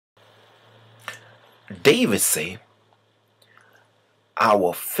David say, I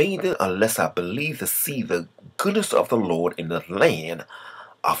will faint unless I believe to see the goodness of the Lord in the land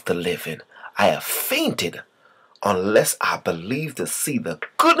of the living. I have fainted unless I believe to see the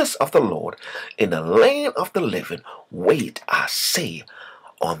goodness of the Lord in the land of the living. Wait, I say,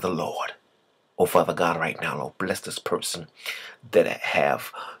 on the Lord. Oh, Father God, right now, Lord, bless this person that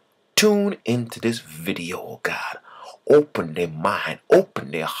have tuned into this video, oh God. Open their mind,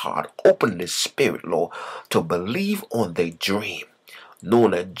 open their heart, open their spirit, Lord, to believe on their dream,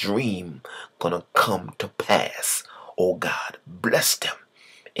 knowing a dream gonna come to pass. Oh God, bless them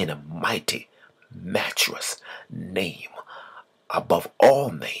in a mighty, matchless name, above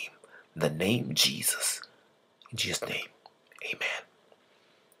all name, the name Jesus. In Jesus' name, amen.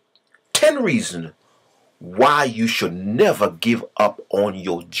 10 reasons why you should never give up on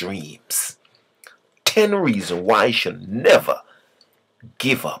your dreams. 10 reasons why you should never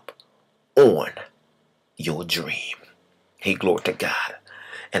give up on your dream. Hey, glory to God.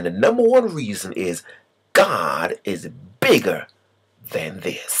 And the number one reason is God is bigger than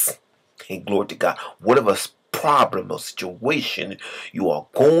this. Hey, glory to God. Whatever problem or situation you are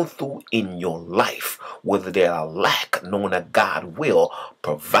going through in your life, whether there are lack, knowing that God will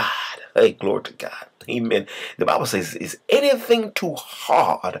provide. Hey, glory to God. Amen. The Bible says, is anything too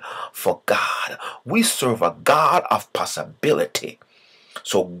hard for God? We serve a God of possibility.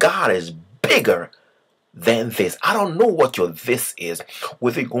 So God is bigger than this. I don't know what your this is,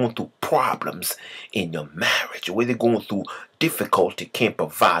 whether you're going through problems in your marriage, whether you're going through difficulty, can't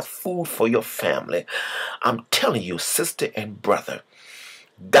provide food for your family. I'm telling you, sister and brother,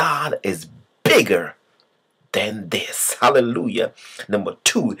 God is bigger than this. Hallelujah. Number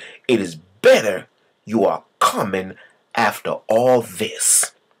 2, it is better you are coming after all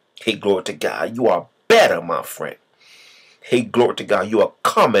this. Hey, glory to God. You are better, my friend. Hey, glory to God. You are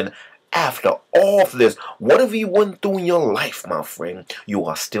coming after all of this. Whatever you went through in your life, my friend, you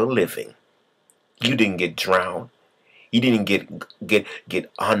are still living. You didn't get drowned. You didn't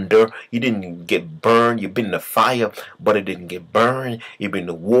get under. You didn't get burned. You've been in the fire, but it didn't get burned. You've been in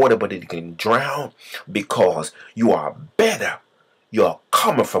the water, but it didn't drown, because you are better. You are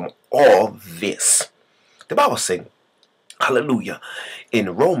coming from all this. The Bible says, hallelujah,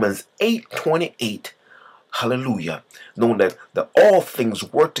 in Romans 8:28, hallelujah, knowing that all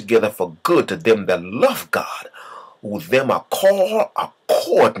things work together for good to them that love God, who them are called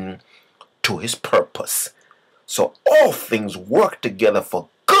according to his purpose. So all things work together for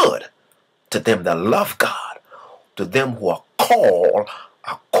good to them that love God, to them who are called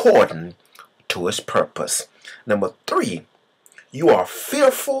according to his purpose. Number 3, you are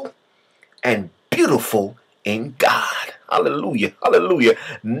fearful and beautiful in God. Hallelujah. Hallelujah.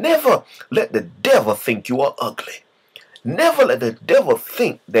 Never let the devil think you are ugly. Never let the devil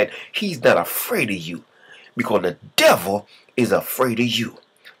think that he's not afraid of you, because the devil is afraid of you.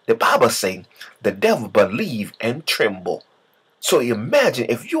 The Bible says the devil believe and tremble. So imagine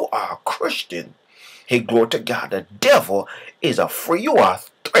if you are a Christian, hey, glory to God, the devil is afraid. You are a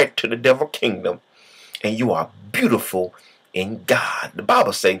threat to the devil kingdom, and you are beautiful in God. The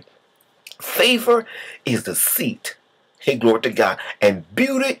Bible says favor is the seat, hey, glory to God, and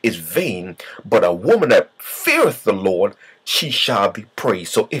beauty is vain, but a woman that feareth the Lord, she shall be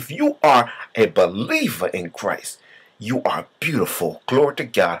praised. So if you are a believer in Christ, you are beautiful. Glory to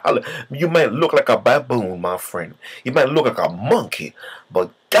God. You might look like a baboon, my friend. You might look like a monkey,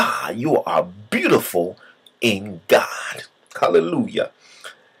 but God, you are beautiful in God. Hallelujah.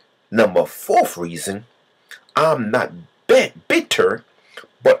 Number 4th reason, I'm not bitter,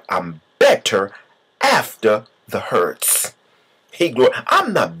 but I'm better after the hurts. Hey, glory.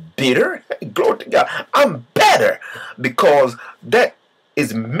 I'm not bitter. Hey, glory to God. I'm better, because that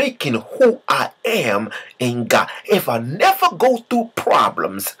is making who I am in God. If I never go through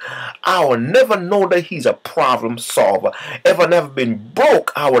problems, I will never know that he's a problem solver. If I've never been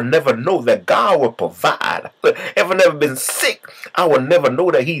broke, I will never know that God will provide. If I've never been sick, I will never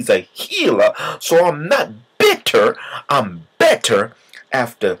know that he's a healer. So I'm not bitter. I'm better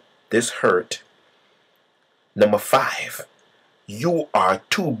after this hurt. Number 5, you are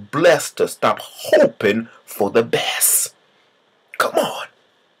too blessed to stop hoping for the best. Come on.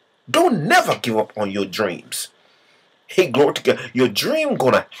 Don't never give up on your dreams. Hey, glory to God. Your dream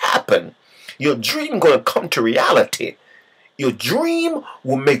gonna happen. Your dream gonna come to reality. Your dream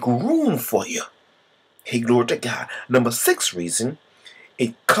will make room for you. Hey, glory to God. Number 6 reason,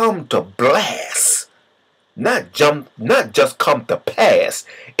 it come to blast. Not just come to pass.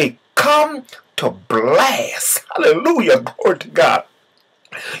 It come to blast. Hallelujah. Glory to God.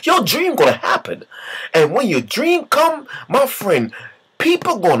 Your dream gonna happen. And when your dream come, my friend,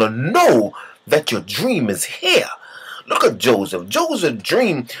 People gonna know that your dream is here. Look at Joseph. Joseph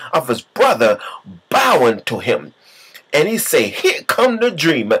dreamed of his brother bowing to him. And he say, here come the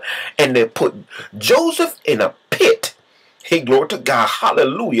dream. And they put Joseph in a pit. Hey, glory to God,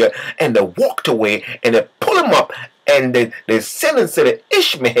 hallelujah. And they walked away and they pull him up and they sent him to the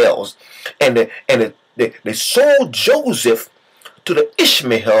Ishmaels. And they sold Joseph to the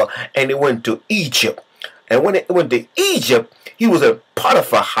Ishmael and they went to Egypt. And when they went to Egypt, he was in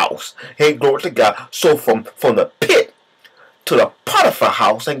Potiphar's house. Hey, glory to God. So from the pit to the Potiphar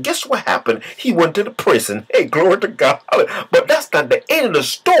house, and guess what happened? He went to the prison. Hey, glory to God. But that's not the end of the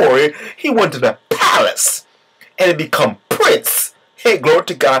story. He went to the palace and become prince. Hey, glory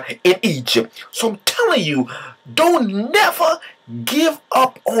to God, in Egypt. So I'm telling you, don't never give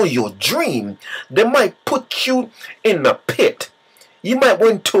up on your dream. They might put you in the pit. You might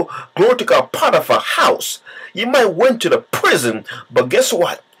went to, glory to God, Potiphar's house. You might went to the prison, but guess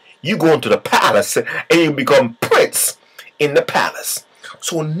what? You go into the palace and you become prince in the palace.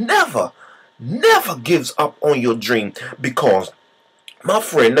 So never gives up on your dream, because, my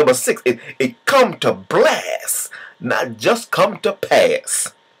friend, number 6, it come to blast, not just come to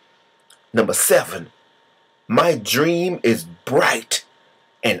pass. Number 7, my dream is bright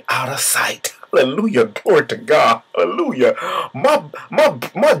and out of sight. Hallelujah. Glory to God. Hallelujah.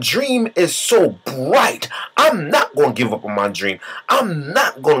 My dream is so bright. I'm not going to give up on my dream. I'm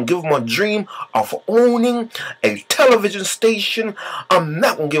not going to give up my dream of owning a television station. I'm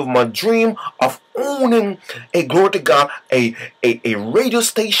not going to give up my dream of owning a, glory to God, a radio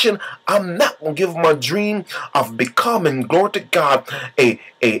station. I'm not going to give up my dream of becoming, glory to God, a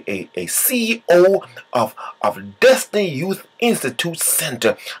CEO of Destiny Youth Institute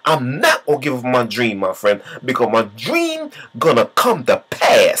Center. I'm not going to give up my dream, my friend, because my dream gonna come to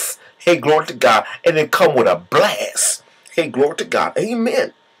pass. Hey, glory to God. And it come with a blast. Hey, glory to God.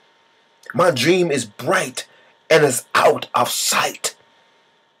 Amen. My dream is bright and is out of sight.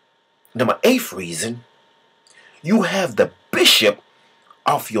 Number 8 reason, you have the bishop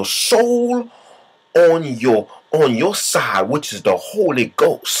of your soul on your side, which is the Holy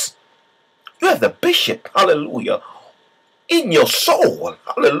Ghost. You have the bishop, hallelujah, in your soul,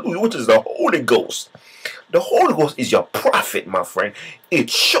 hallelujah, which is the Holy Ghost. The Holy Ghost is your prophet, my friend. It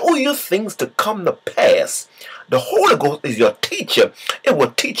shows you things to come to pass. The Holy Ghost is your teacher. It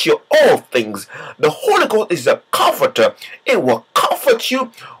will teach you all things. The Holy Ghost is your comforter. It will comfort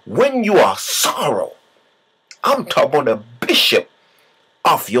you when you are sorrow. I'm talking about the bishop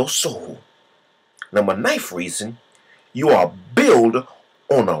of your soul. Number 9 reason, you are built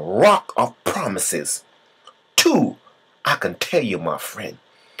on a rock of promises. 2, I can tell you, my friend.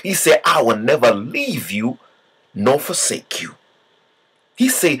 He said, I will never leave you nor forsake you. He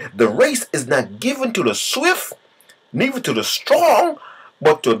said, the race is not given to the swift, neither to the strong,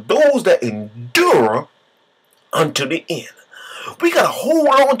 but to those that endure unto the end. We got to hold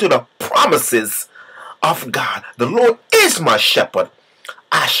on to the promises of God. The Lord is my shepherd.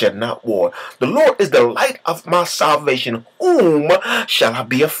 I shall not want. The Lord is the light of my salvation. Whom shall I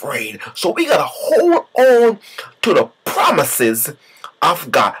be afraid? So we got to hold on to the promises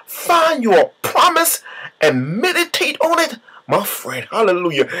of God. Find your promise and meditate on it, my friend.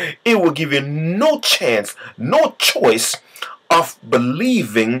 Hallelujah. It will give you no chance, no choice of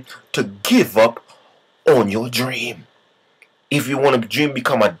believing to give up on your dream. If you want to dream,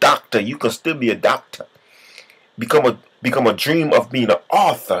 become a doctor, you can still be a doctor. Become a dream of being an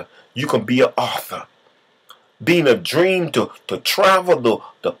author, you can be an author. Being a dream to travel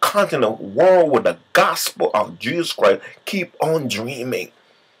the continent world with the gospel of Jesus Christ, keep on dreaming.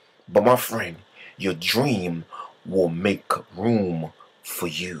 But my friend, your dream will make room for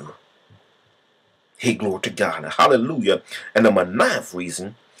you. Hey, glory to God. Hallelujah. And number 9th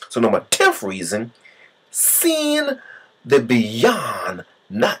reason, so number 10th reason, seeing the beyond,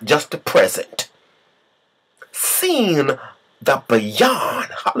 not just the present. Seeing the beyond.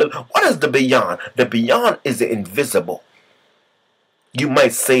 Hallelujah. What is the beyond? The beyond is the invisible. You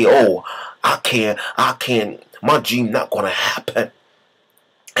might say, oh, I can't, my dream not going to happen.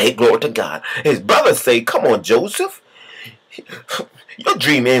 Hey, glory to God. His brother say, come on, Joseph. Your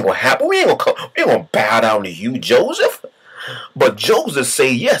dream ain't going to happen. We ain't going to bow down to you, Joseph. But Joseph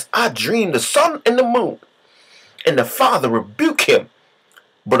say, yes, I dreamed the sun and the moon. And the father rebuked him.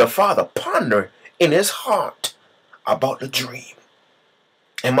 But the father pondered in his heart about the dream.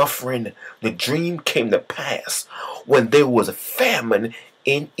 And my friend, the dream came to pass when there was a famine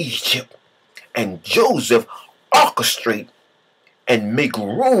in Egypt. And Joseph orchestrated and make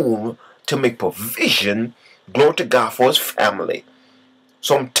room to make provision, glory to God, for his family.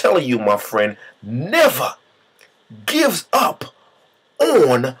 So I'm telling you, my friend, never gives up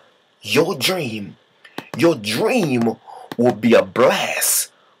on your dream. Your dream will be a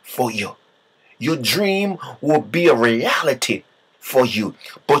blast for you. Your dream will be a reality for you.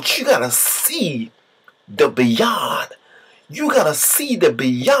 But you gotta see the beyond. You gotta see the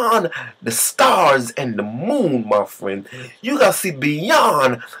beyond the stars and the moon, my friend. You gotta see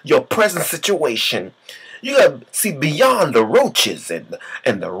beyond your present situation. You gotta see beyond the roaches and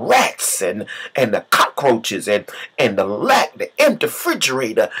the rats and the cockroaches and the empty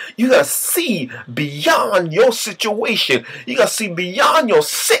refrigerator. You gotta see beyond your situation. You gotta see beyond your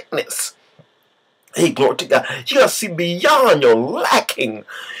sickness. Hey, glory to God. You gotta see beyond your lacking.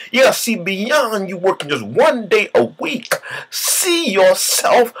 You gotta see beyond you working just one day a week. See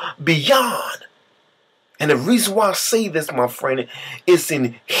yourself beyond. And the reason why I say this, my friend, is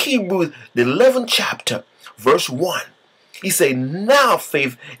in Hebrews, the 11th chapter, verse 1. He said, now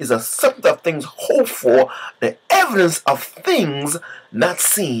faith is a substance of things hoped for, the evidence of things not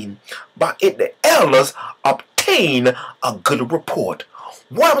seen. By it the elders obtain a good report.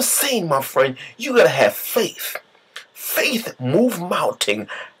 What I'm saying, my friend, you gotta have faith. Faith move mountain.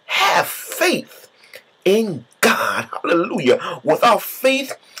 Have faith in God. Hallelujah. Without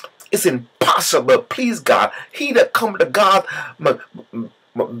faith, it's impossible. Please God. He that come to God must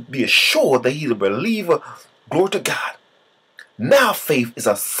be assured that he's a believer. Glory to God. Now faith is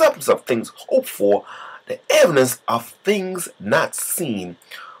a substance of things hoped for, the evidence of things not seen.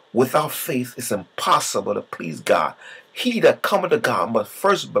 Without faith, it's impossible to please God. He that cometh to God must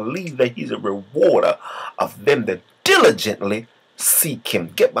first believe that he's a rewarder of them that diligently seek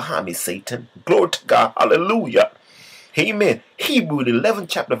him. Get behind me, Satan. Glory to God. Hallelujah. Amen. Hebrews 11th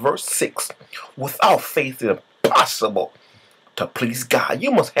chapter verse 6. Without faith, it's impossible to please God.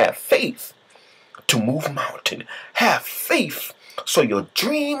 You must have faith to move mountain. Have faith so your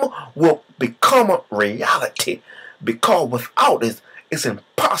dream will become a reality. Because without it, it's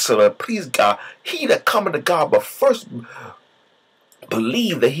impossible to please God. He that cometh to God but first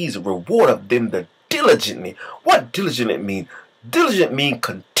believe that he's a reward of them that diligently. What diligently mean? Diligent mean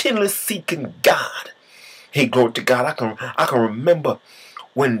continually seeking God. Hey, glory to God. I can remember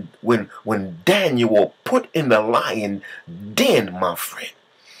when Daniel was put in the lion den, my friend,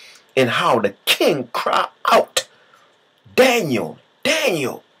 and how the king cried out, Daniel,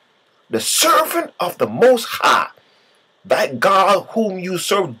 Daniel, the servant of the Most High, that God whom you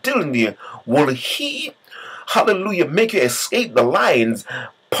serve diligently, will he, hallelujah, make you escape the lions?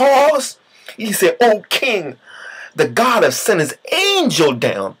 Pause. He said, O king, the God has sent his angel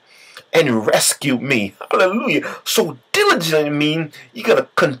down and rescued me. Hallelujah. So diligently mean you gotta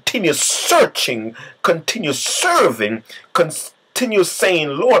continue searching, continue serving, continue saying,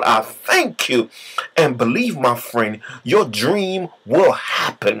 Lord, I thank you. And believe, my friend, your dream will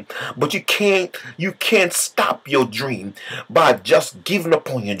happen. But you can't stop your dream by just giving up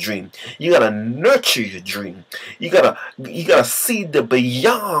on your dream. You gotta nurture your dream. You gotta see the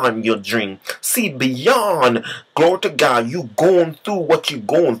beyond your dream. See beyond, glory to God, you going through what you're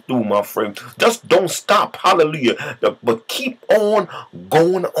going through, my friend. Just don't stop, hallelujah. But keep on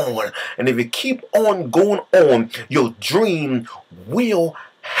going on. And if you keep on going on, your dream will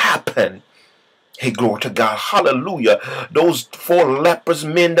happen. Hey, glory to God. Hallelujah. Those 4 leprous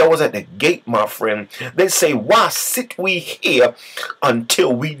men that was at the gate, my friend, they say, why sit we here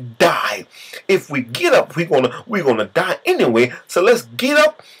until we die? If we get up, we're gonna die anyway. So let's get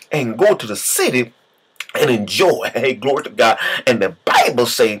up and go to the city and enjoy. Hey, glory to God. And the Bible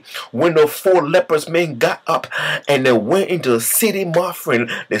say when the 4 leprous men got up and they went into the city, my friend,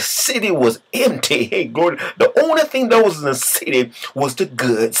 the city was empty. Hey, glory. The only thing that was in the city was the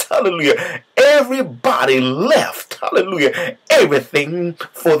goods. Hallelujah. Everybody left. Hallelujah. Everything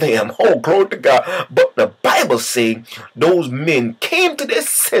for them. Oh, glory to God. But the Bible say those men came to their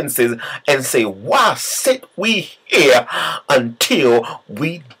senses and say, why sit we here until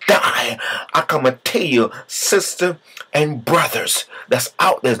we die? I come to tell you, sister and brothers that's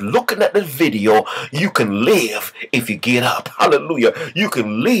out there looking at the video, you can live if you get up. Hallelujah. You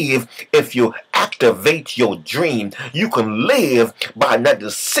can live if you activate your dream. You can live by not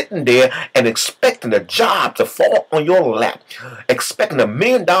just sitting there and expecting a job to fall on your lap, expecting $1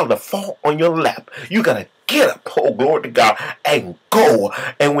 million to fall on your lap. You gotta get up, oh glory to God, and go.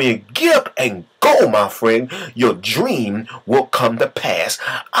 And when you get up and go, my friend, your dream will come to pass.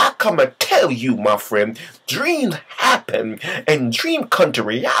 I come to tell you, my friend, dreams happen and dream come to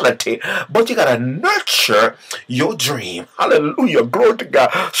reality, but you gotta nurture your dream. Hallelujah, glory to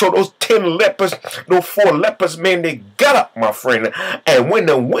God. So those 10 lepers, those 4 lepers, man, they got up, my friend, and when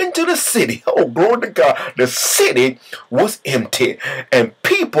they went to the city, oh glory to God, the city was empty, and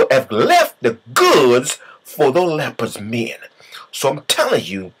people have left the goods for the lepers men. So I'm telling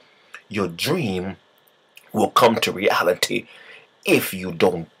you, your dream will come to reality if you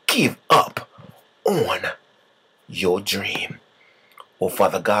don't give up on your dream. Oh,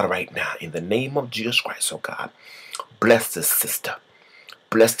 Father God, right now, in the name of Jesus Christ, oh God, bless this sister,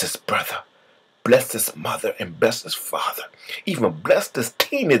 bless this brother, bless this mother, and bless this father. Even bless this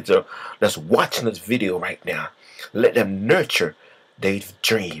teenager that's watching this video right now. Let them nurture their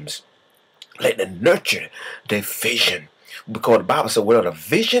dreams. Let them nurture their vision. Because the Bible said, without a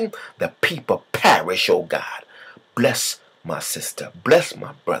vision, the people perish, oh God. Bless my sister, bless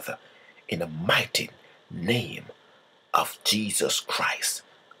my brother, in the mighty name of Jesus Christ.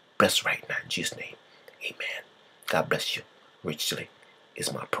 Bless right now in Jesus' name. Amen. God bless you richly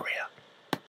is my prayer.